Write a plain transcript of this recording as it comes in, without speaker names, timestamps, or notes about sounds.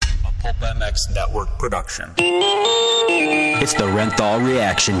Top MX Network production. It's the Renthal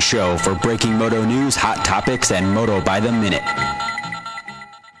Reaction Show for breaking moto news, hot topics, and moto by the minute.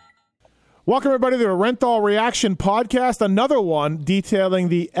 Welcome, everybody, to the Renthal Reaction Podcast, another one detailing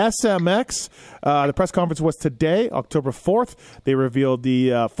the SMX. The press conference was today, October 4th. They revealed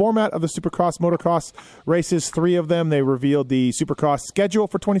the format of the Supercross, Motocross races, 3 of them. They revealed the Supercross schedule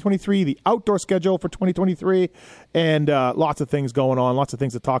for 2023, the outdoor schedule for 2023, and lots of things going on, lots of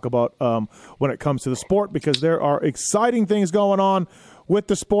things to talk about when it comes to the sport, because there are exciting things going on with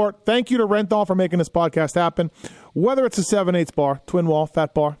the sport. Thank you to Renthal for making this podcast happen. Whether it's a 7/8 bar, twin wall,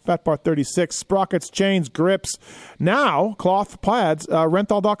 fat bar 36, sprockets, chains, grips, now cloth pads,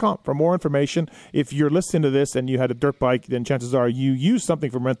 renthal.com for more information. If you're listening to this and you had a dirt bike, then chances are you used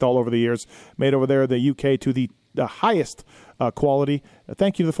something from Renthal over the years, made over there in the UK to the highest quality.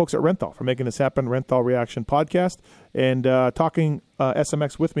 Thank you to the folks at Renthal for making this happen. Renthal Reaction Podcast. And talking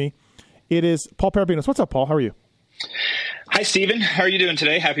SMX with me, it is Paul Perebijnos. What's up, Paul? How are you? Hi, Steven. How are you doing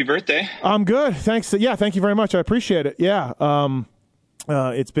today? Happy birthday. I'm good. Thanks. Yeah, thank you very much. I appreciate it. Yeah.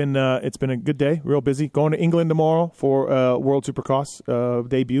 It's been a good day. Real busy. Going to England tomorrow for World Supercross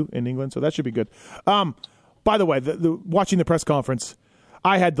debut in England, so that should be good. By the way, watching the press conference,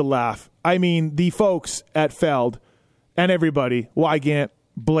 I had to laugh. I mean, the folks at Feld and everybody, Wygant,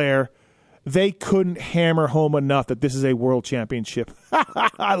 Blair, they couldn't hammer home enough that this is a world championship.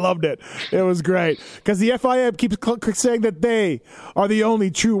 I loved it. It was great. Because the FIM keeps saying that they are the only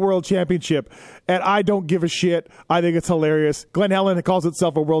true world championship. And I don't give a shit. I think it's hilarious. Glen Helen calls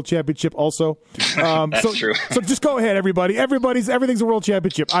itself a world championship also. That's true. So just go ahead, everybody. Everything's a world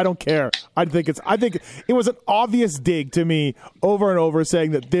championship. I don't care. I think it was an obvious dig to me over and over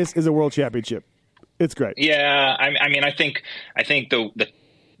saying that this is a world championship. It's great. Yeah. I mean, I think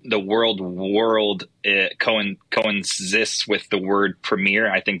the word coexists with the word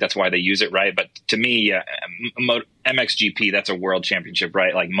premier. I think that's why they use it, right? But to me, MXGP, that's a world championship,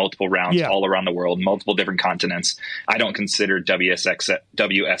 right? Like multiple rounds all around the world, multiple different continents. I don't consider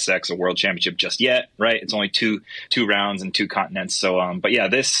WSX a world championship just yet, right? It's only two rounds and 2 continents. So, but yeah,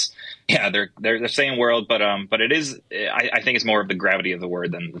 they're saying world, but it is. I think it's more of the gravity of the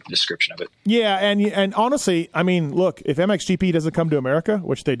word than the description of it. Yeah, and honestly, I mean, look, if MXGP doesn't come to America,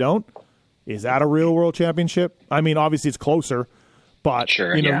 which they don't, is that a real world championship? I mean, obviously it's closer, but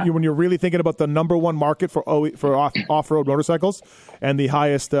sure, when you're really thinking about the number one market for off-road motorcycles and the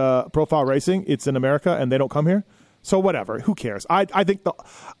highest profile racing, it's in America, and they don't come here. So whatever, who cares? I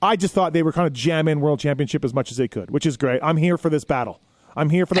I just thought they were kind of jamming world championship as much as they could, which is great. I'm here for this battle. I'm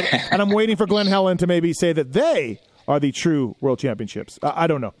here for that, and I'm waiting for Glen Helen to maybe say that they are the true world championships. I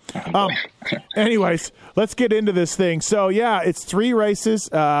don't know. Anyways, let's get into this thing. So, yeah, it's 3 races.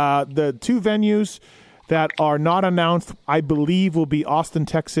 The 2 venues that are not announced, I believe, will be Austin,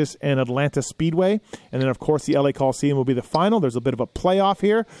 Texas, and Atlanta Speedway. And then, of course, the LA Coliseum will be the final. There's a bit of a playoff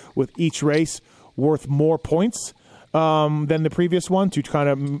here with each race worth more points than the previous one to kind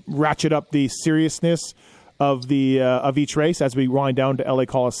of ratchet up the seriousness of each race as we wind down to LA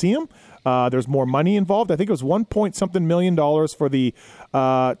Coliseum. There's more money involved. I think it was $1 million for the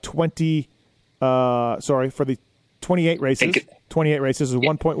 28 races. 28 races is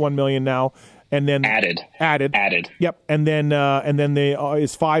 1.1 million now, and then added. Yep, and then they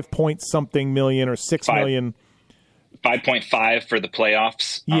is 5 point something million or 6 million. 5.5 for the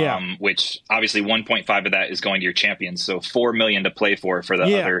playoffs, which obviously 1.5 of that is going to your champions. So $4 million to play for the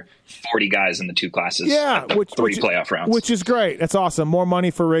other 40 guys in the 2 classes. Yeah, three playoff rounds, which is great. That's awesome. More money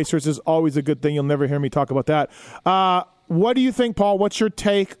for racers is always a good thing. You'll never hear me talk about that. What do you think, Paul? What's your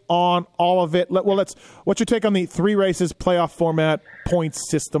take on all of it? What's your take on the 3 races playoff format points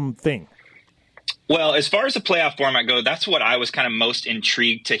system thing? Well, as far as the playoff format goes, that's what I was kind of most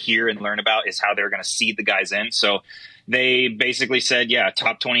intrigued to hear and learn about, is how they're going to seed the guys in. So they basically said,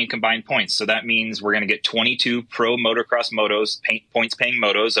 top 20 combined points. So that means we're going to get 22 pro motocross motos, points paying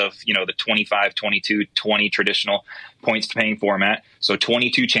motos of, the 25, 22, 20 traditional points paying format. So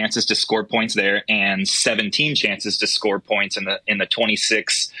 22 chances to score points there, and 17 chances to score points in the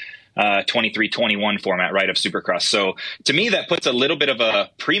 26, 23, 21 format, right, of Supercross. So to me, that puts a little bit of a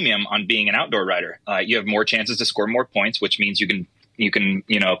premium on being an outdoor rider. You have more chances to score more points, which means you can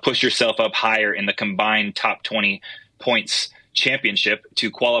push yourself up higher in the combined top 20 points championship to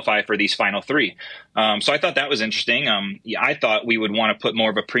qualify for these final 3. So I thought that was interesting. I thought we would want to put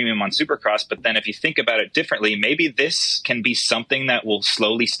more of a premium on Supercross, but then if you think about it differently, maybe this can be something that will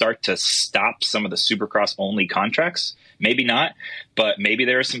slowly start to stop some of the Supercross only contracts. Maybe not, but maybe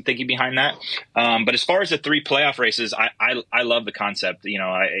there is some thinking behind that. But as far as the 3 playoff races, I love the concept.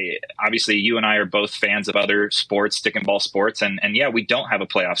 Obviously you and I are both fans of other sports, stick and ball sports, and yeah, we don't have a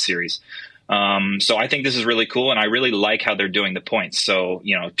playoff series. So I think this is really cool, and I really like how they're doing the points. So,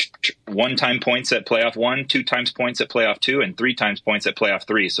 1 time points at playoff 1, 2 times points at playoff 2, and 3 times points at playoff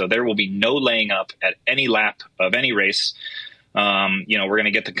 3. So there will be no laying up at any lap of any race. We're going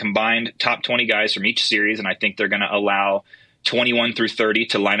to get the combined top 20 guys from each series, and I think they're going to allow 21 through 30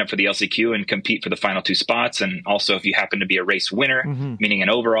 to line up for the LCQ and compete for the final 2 spots. And also, if you happen to be a race winner, meaning an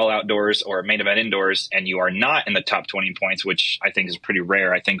overall outdoors or a main event indoors, and you are not in the top 20 points, which I think is pretty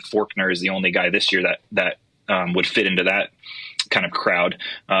rare. I think Faulkner is the only guy this year that would fit into that kind of crowd.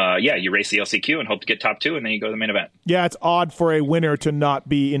 You race the LCQ and hope to get top 2, and then you go to the main event. Yeah, it's odd for a winner to not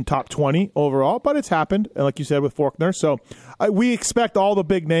be in top 20 overall, but it's happened, like you said, with Faulkner. So we expect all the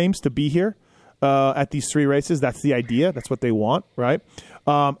big names to be here at these 3 races. That's the idea. That's what they want, right?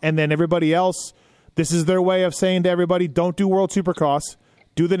 And then everybody else, this is their way of saying to everybody, don't do World Supercross,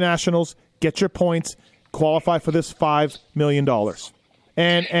 do the Nationals, get your points, qualify for this $5 million.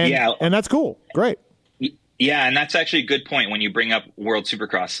 And that's cool. Great. Yeah, and that's actually a good point when you bring up World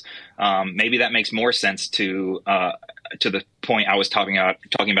Supercross. Maybe that makes more sense to the point I was talking about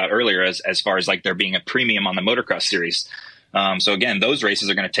earlier, as far as like there being a premium on the motocross series. So again, those races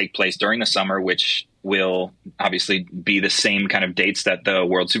are going to take place during the summer, which will obviously be the same kind of dates that the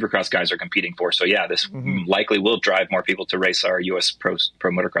World Supercross guys are competing for. So yeah, this likely will drive more people to race our U.S. Pro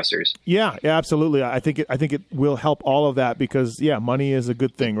Motocross Series. Yeah, absolutely. I think it will help all of that because money is a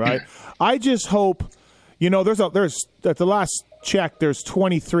good thing, right? I just hope, there's at the last check, there's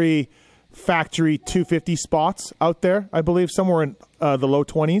 23 factory 250 spots out there, I believe, somewhere in the low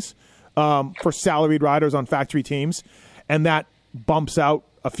 20s for salaried riders on factory teams. And that bumps out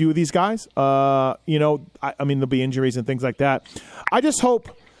a few of these guys. I mean, there'll be injuries and things like that. I just hope,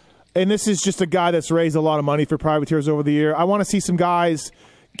 and this is just a guy that's raised a lot of money for privateers over the year. I want to see some guys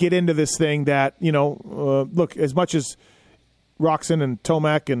get into this thing that, look, as much as Roxon and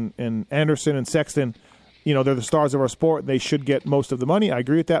Tomac and Anderson and Sexton, they're the stars of our sport. They should get most of the money. I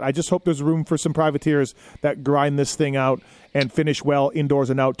agree with that. I just hope there's room for some privateers that grind this thing out and finish well indoors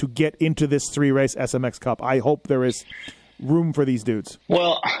and out to get into this 3-race SMX Cup. I hope there is room for these dudes.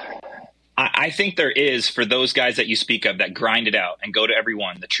 Well, I think there is for those guys that you speak of that grind it out and go to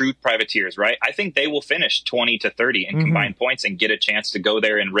everyone, the true privateers, right? I think they will finish 20 to 30 in combined points and get a chance to go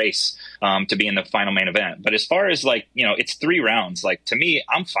there and race to be in the final main event. But as far as it's 3 rounds. Like, to me,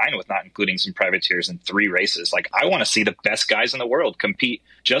 I'm fine with not including some privateers in 3 races. Like, I want to see the best guys in the world compete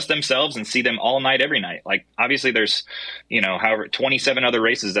just themselves and see them all night, every night. Like, obviously there's, 27 other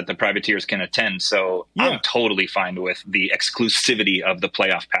races that the privateers can attend. So I'm totally fine with the exclusivity of the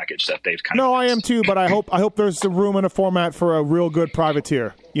playoff package that they've kind of. No, I am too, but I hope there's some room in a format for a real good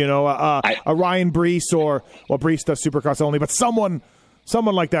privateer. A Ryan Brees or Brees does Supercross only, but someone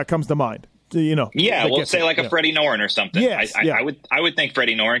like that comes to mind. We'll say like a Freddie Noren or something. Yes, I would think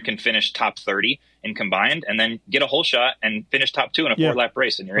Freddie Noren can finish top 30 in combined and then get a whole shot and finish top 2 in a 4-lap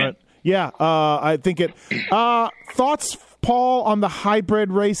race, and you're in. Yeah, I think it. Thoughts, Paul, on the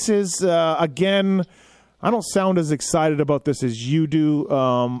hybrid races? Again, I don't sound as excited about this as you do.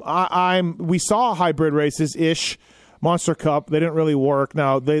 We saw hybrid races ish. Monster Cup, they didn't really work.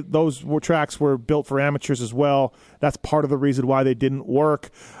 Now, those tracks were built for amateurs as well. That's part of the reason why they didn't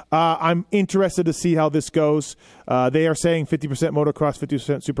work. I'm interested to see how this goes. They are saying 50% motocross,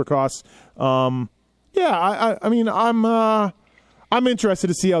 50% supercross. I'm interested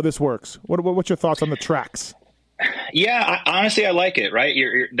to see how this works. What's your thoughts on the tracks? Yeah, honestly, I like it, right?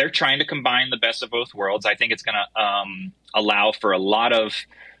 They're trying to combine the best of both worlds. I think it's going to allow for a lot of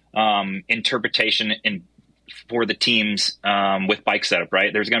interpretation for the teams with bike setup,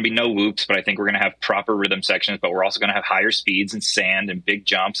 right? There's going to be no whoops, but I think we're going to have proper rhythm sections, but we're also going to have higher speeds and sand and big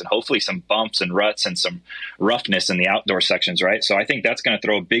jumps and hopefully some bumps and ruts and some roughness in the outdoor sections, right? So I think that's going to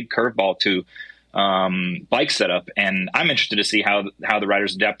throw a big curveball to bike setup, and I'm interested to see how the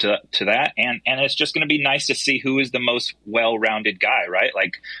riders adapt to that, and it's just going to be nice to see who is the most well-rounded guy, right?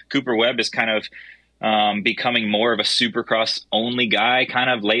 Like Cooper Webb is kind of becoming more of a supercross only guy kind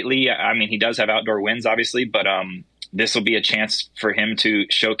of lately. I mean, he does have outdoor wins obviously, but this will be a chance for him to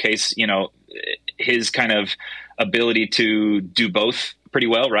showcase, his kind of ability to do both pretty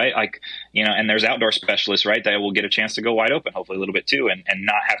well, right? Like, and there's outdoor specialists, right, that will get a chance to go wide open, hopefully a little bit too, and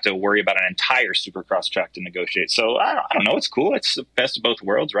not have to worry about an entire supercross track to negotiate. So I don't know. It's cool. It's the best of both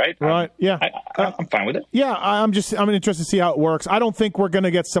worlds, right? Right. Yeah. I'm fine with it. Yeah. I'm interested to see how it works. I don't think we're going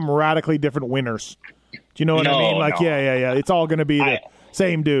to get some radically different winners. Do you know what I mean? Like, no. Yeah. It's all going to be the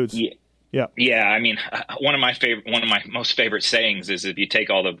same dudes. Yeah, I mean, one of my most favorite sayings is if you take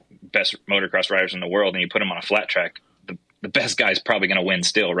all the best motocross riders in the world and you put them on a flat track, the best guy's probably going to win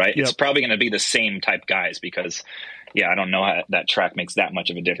still, right? Yep. It's probably going to be the same type guys because, I don't know how that track makes that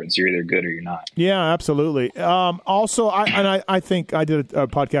much of a difference. You're either good or you're not. Yeah, absolutely. Also, I think I did a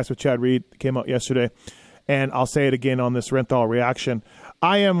podcast with Chad Reed, came out yesterday, and I'll say it again on this Renthal reaction.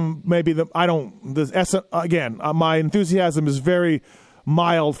 My enthusiasm is very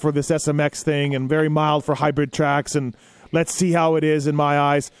mild for this SMX thing and very mild for hybrid tracks, and let's see how it is in my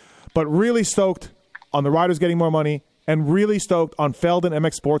eyes. But really stoked on the riders getting more money, and really stoked on Feld and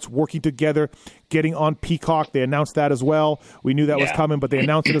MX Sports working together, getting on Peacock. They announced that as well. We knew that was coming, but they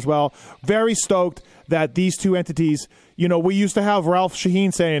announced it as well. Very stoked that these two entities, we used to have Ralph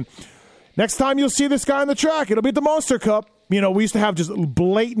Shaheen saying, next time you'll see this guy on the track, it'll be at the Monster Cup. We used to have just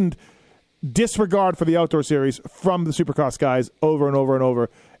blatant disregard for the outdoor series from the Supercross guys over and over and over.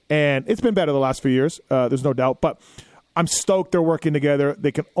 And it's been better the last few years. There's no doubt. But I'm stoked they're working together.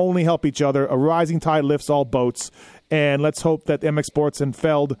 They can only help each other. A rising tide lifts all boats. And let's hope that MX Sports and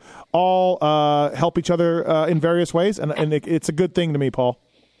Feld all help each other in various ways. And it's a good thing to me, Paul.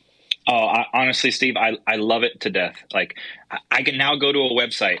 Oh, honestly, Steve, I love it to death. Like, I can now go to a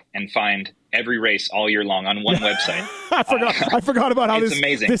website and find every race all year long on one website. I forgot about how it's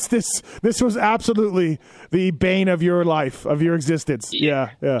amazing. This was absolutely the bane of your life, of your existence.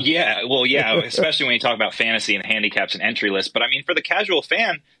 Yeah. Well, especially when you talk about fantasy and handicaps and entry lists. But I mean, for the casual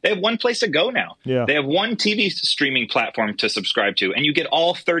fan, they have one place to go now. Yeah. They have one TV streaming platform to subscribe to, and you get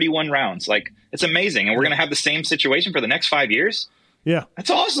all 31 rounds. Like, it's amazing. And we're going to have the same situation for the next 5 years. Yeah. That's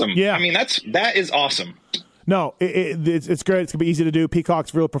awesome. Yeah. I mean, that is awesome. No, it's great. It's going to be easy to do.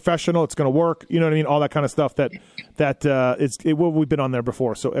 Peacock's real professional. It's going to work. You know what I mean? All that kind of stuff we've been on there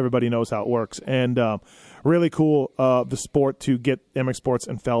before, so everybody knows how it works. And really cool the sport to get MX Sports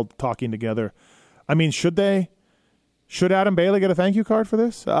and Feld talking together. I mean, should Adam Bailey get a thank you card for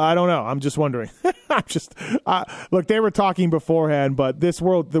this? I don't know. I'm just wondering. Look, they were talking beforehand, but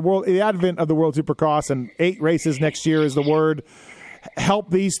the advent of the World Supercross and 8 races next year is the word. Help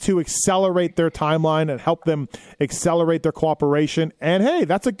these two accelerate their timeline and help them accelerate their cooperation. And hey,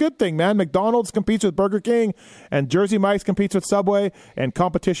 that's a good thing, man. McDonald's competes with Burger King, and Jersey Mike's competes with Subway, and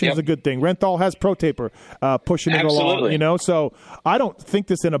competition is a good thing. Renthal has Pro Taper pushing it along, So I don't think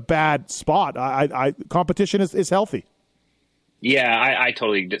this in a bad spot. Competition is healthy. Yeah, I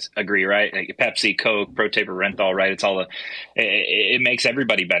totally disagree, right? Like Pepsi, Coke, Pro Taper, Renthal, right? It's all it makes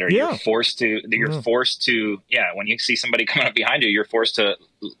everybody better. Yeah. You're forced to, when you see somebody coming up behind you, you're forced to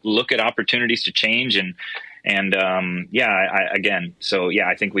look at opportunities to change I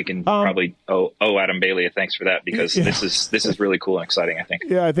think we can probably owe Adam Bailey a thanks for that because this is really cool and exciting, I think.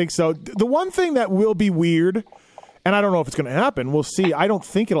 Yeah, I think so. The one thing that will be weird, and I don't know if it's going to happen. We'll see. I don't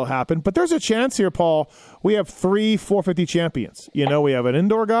think it'll happen. But there's a chance here, Paul. We have 3 450 champions. We have an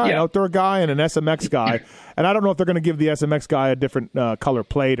indoor guy, an outdoor guy, and an SMX guy. And I don't know if they're going to give the SMX guy a different color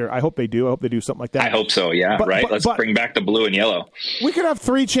plate, or I hope they do. I hope they do something like that. I hope so, Let's bring back the blue and yellow. We could have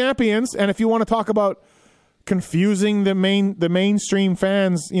 3 champions, and if you want to talk about confusing the mainstream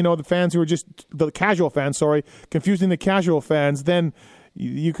fans, the fans who are just the casual fans, confusing the casual fans, then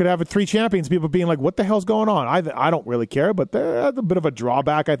you could have 3 champions, people being like, what the hell's going on? I don't really care, but that's a bit of a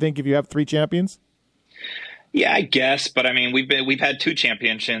drawback, I think, if you have 3 champions. Yeah, I guess. But I mean, we've had two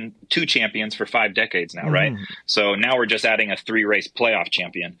champions for 5 decades now, right? So now we're just adding a 3-race playoff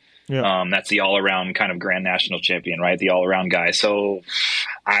champion. Yeah. That's the all-around kind of grand national champion, right? The all-around guy. So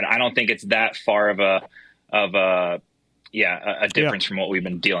I don't think it's that far of a difference from what we've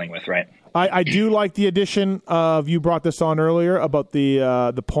been dealing with, right? I do like the addition of, you brought this on earlier about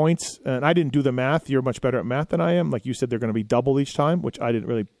the points, and I didn't do the math. You're much better at math than I am. Like you said, they're going to be double each time, which I didn't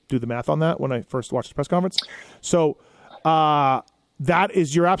really do the math on that when I first watched the press conference. So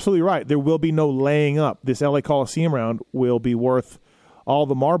you're absolutely right. There will be no laying up. This LA Coliseum round will be worth all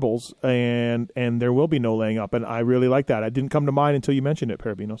the marbles, and there will be no laying up, and I really like that. It didn't come to mind until you mentioned it,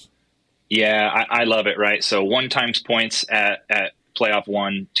 Perebijnos. Yeah, I love it, right? So 1 times points at playoff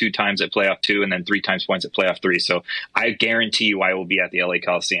 1, 2 times at playoff 2, and then 3 times points at playoff 3. So I guarantee you I will be at the LA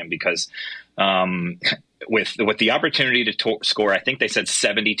Coliseum because with the opportunity to score, I think they said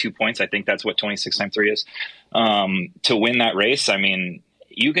 72 points. I think that's what 26 times 3 is. To win that race, I mean,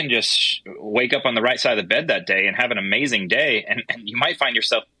 you can just wake up on the right side of the bed that day and have an amazing day, and you might find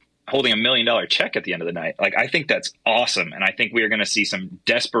yourself holding $1 million check at the end of the night. Like, I think that's awesome. And I think we are going to see some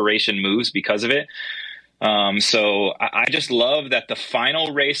desperation moves because of it. So I just love that the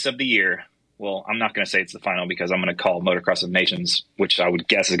final race of the year, well, I'm not going to say it's the final because I'm going to call Motocross of Nations, which I would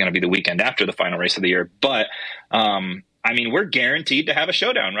guess is going to be the weekend after the final race of the year. But I mean, we're guaranteed to have a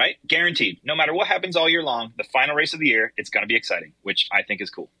showdown, right? Guaranteed. No matter what happens all year long, the final race of the year, it's going to be exciting, which I think is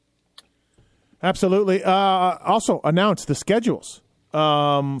cool. Absolutely. Also announced the schedules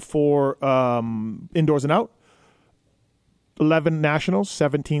for indoors and out. 11 nationals,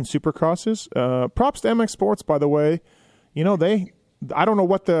 17 supercrosses. Props to MX Sports, by the way. You know, I don't know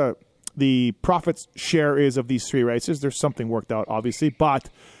what the profits share is of these 3 races. There's something worked out, obviously, but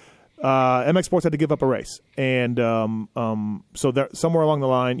MX Sports had to give up a race. And so somewhere along the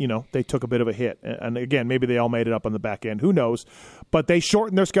line, you know, they took a bit of a hit. And again, maybe they all made it up on the back end. Who knows? But they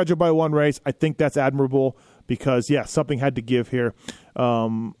shortened their schedule by 1 race. I think that's admirable because, yeah, something had to give here.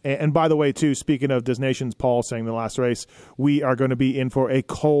 And by the way, too, speaking of Nations, Paul saying the last race, we are going to be in for a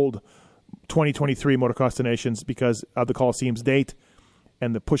cold 2023 Motocross Nations because of the Coliseum's date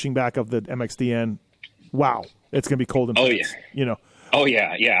and the pushing back of the MXDN. Wow, it's going to be cold in France, you know. Oh,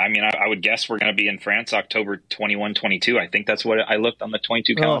 yeah. Yeah. I mean, I would guess we're going to be in France October 21, 22. I think that's what I looked on the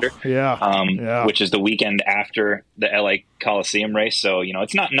 22 calendar. Which is the weekend after the LA Coliseum race. So, you know,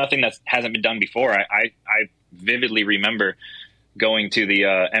 it's nothing that hasn't been done before. I vividly remember going to the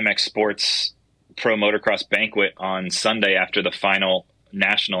MX Sports Pro Motocross banquet on Sunday after the final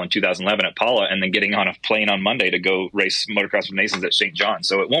national in 2011 at Paula, and then getting on a plane on Monday to go race Motocross with Nations at St. John.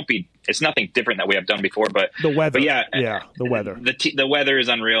 So it's nothing different that we have done before, but the weather, the weather, the weather is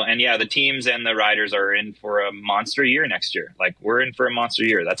unreal. And yeah, the teams and the riders are in for a monster year next year. Like we're in for a monster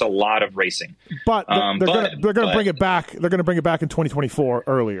year. That's a lot of racing, but they're going to bring it back. They're going to bring it back in 2024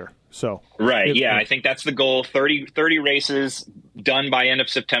 earlier. So right. I think that's the goal. 30 races done by end of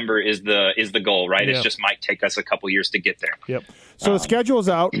September is the goal, right? It just might take us a couple years to get there. Yep. So the schedule is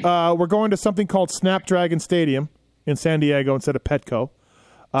out. We're going to something called Snapdragon Stadium in San Diego instead of Petco.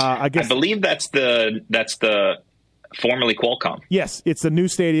 I believe that's the formerly Qualcomm. Yes, it's the new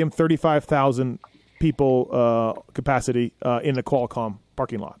stadium, 35,000 people capacity in the Qualcomm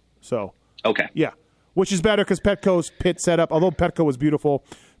parking lot. So okay, yeah, which is better because Petco's pit setup, although Petco was beautiful,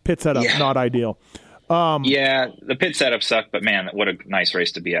 pit setup not ideal. The pit setup sucked, but man, what a nice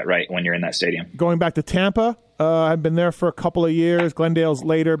race to be at, right, when you're in that stadium. Going back to Tampa, I've been there for a couple of years. Glendale's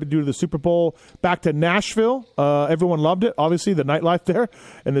later due to the Super Bowl. Back to Nashville. Everyone loved it, obviously, the nightlife there,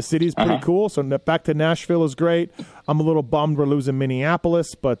 and the city's pretty cool. So back to Nashville is great. I'm a little bummed we're losing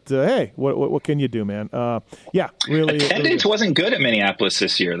Minneapolis, but hey, what can you do, man? Really. Attendance wasn't good at Minneapolis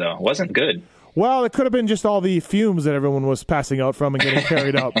this year, though. It wasn't good. Well, it could have been just all the fumes that everyone was passing out from and getting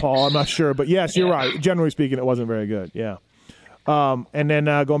carried out, Paul. I'm not sure. But, yes, you're right. Generally speaking, it wasn't very good. Yeah. And then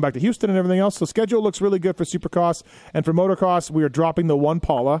going back to Houston and everything else. So schedule looks really good for Supercross. And for Motocross, we are dropping the one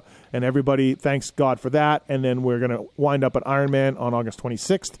Paula. And everybody thanks God for that. And then we're going to wind up at Ironman on August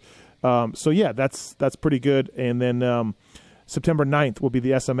 26th. That's pretty good. And then September 9th will be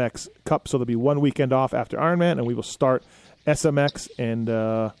the SMX Cup. So there'll be 1 weekend off after Ironman. And we will start SMX and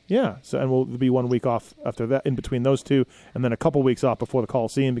and we'll be 1 week off after that in between those two, and then a couple weeks off before the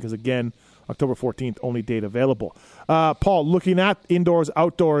Coliseum because again, October 14th only date available. Paul, looking at indoors,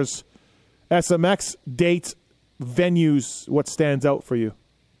 outdoors, SMX dates, venues, what stands out for you?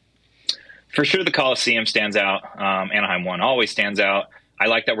 For sure, the Coliseum stands out. Anaheim 1 always stands out. I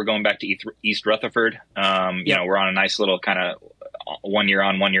like that we're going back to East Rutherford. You know, we're on a nice little kind of 1 year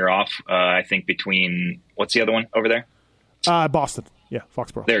on, 1 year off. I think between what's the other one over there? Boston. Yeah,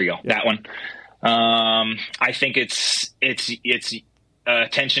 Foxborough. There you go. Yeah. That one. I think it's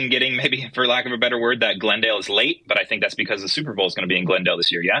attention getting, maybe for lack of a better word, that Glendale is late, but I think that's because the Super Bowl is going to be in Glendale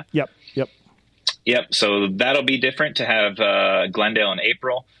this year. Yeah. Yep. So that'll be different to have Glendale in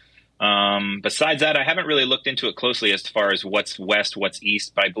April. Besides that, I haven't really looked into it closely as far as what's west, what's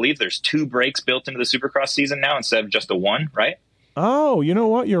east, but I believe there's 2 breaks built into the Supercross season now instead of just a 1, right? Oh, you know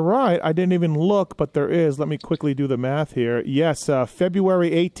what? You're right. I didn't even look, but there is. Let me quickly do the math here. Yes,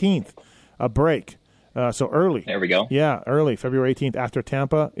 February 18th, a break. So early. There we go. Yeah, early. February 18th after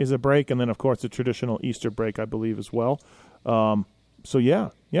Tampa is a break, and then, of course, the traditional Easter break, I believe, as well. We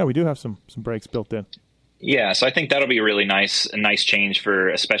do have some breaks built in. Yeah, so I think that'll be a really nice change for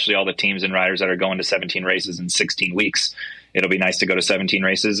especially all the teams and riders that are going to 17 races in 16 weeks. It'll be nice to go to 17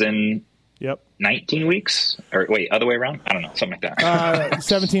 races in 19 weeks? Or wait, other way around? I don't know, something like that.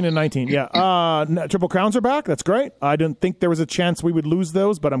 17 and 19, yeah. Triple Crowns are back. That's great. I didn't think there was a chance we would lose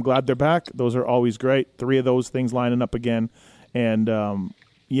those, but I'm glad they're back. Those are always great. 3 of those things lining up again. And,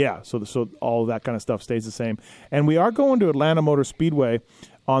 so all of that kind of stuff stays the same. And we are going to Atlanta Motor Speedway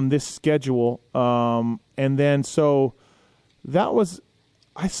on this schedule. And then, so that was,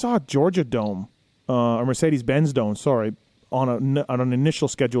 I saw Georgia Dome, or Mercedes-Benz Dome, sorry, on an initial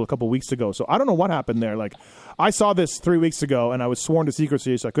schedule a couple weeks ago. So I don't know what happened there. Like, I saw this 3 weeks ago, and I was sworn to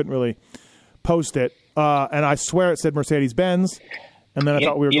secrecy, so I couldn't really post it, and I swear it said Mercedes-Benz, and then I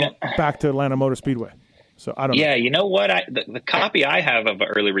thought we were going back to Atlanta Motor Speedway. So I don't know. Yeah, you know what? The copy I have of an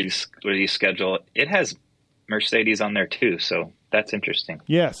early release schedule, it has Mercedes on there too, so that's interesting.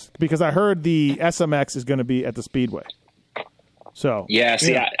 Yes, because I heard the SMX is going to be at the Speedway. So yeah,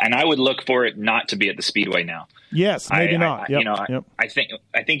 see, and I would look for it not to be at the Speedway now. Yes, maybe not. I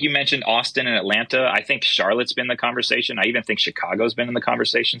think you mentioned Austin and Atlanta. I think Charlotte's been in the conversation. I even think Chicago's been in the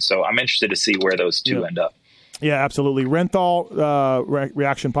conversation. So I'm interested to see where those two end up. Yeah, absolutely. Renthal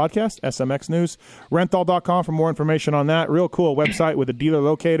Reaction Podcast, SMX News. Renthal.com for more information on that. Real cool website with a dealer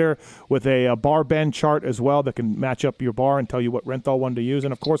locator, with a bar bend chart as well that can match up your bar and tell you what Renthal one to use.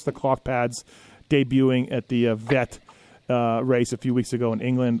 And, of course, the cloth pads debuting at the Vet race a few weeks ago in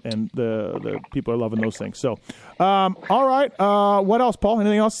England, and the people are loving those things. So, all right. What else, Paul?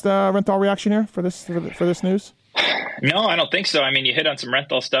 Anything else? Renthal reaction here for this news? No, I don't think so. I mean, you hit on some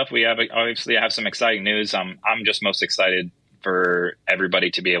Renthal stuff. We obviously have some exciting news. I'm just most excited for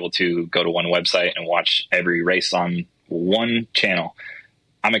everybody to be able to go to one website and watch every race on one channel.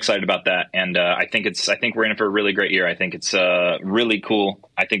 I'm excited about that, and I think we're in for a really great year. I think it's really cool.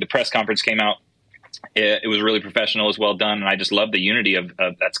 I think the press conference came out. It was really professional. It was well done, and I just love the unity of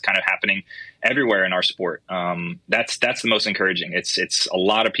that's kind of happening everywhere in our sport. That's the most encouraging. It's a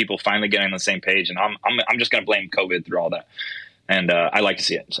lot of people finally getting on the same page, and I'm just going to blame COVID through all that, and I like to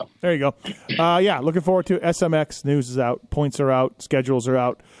see it. So there you go. Looking forward to SMX. News is out, points are out, schedules are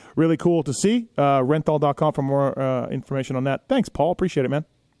out. Really cool to see. Renthal.com for more information on that. Thanks, Paul. Appreciate it, man.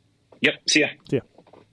 Yep. See ya.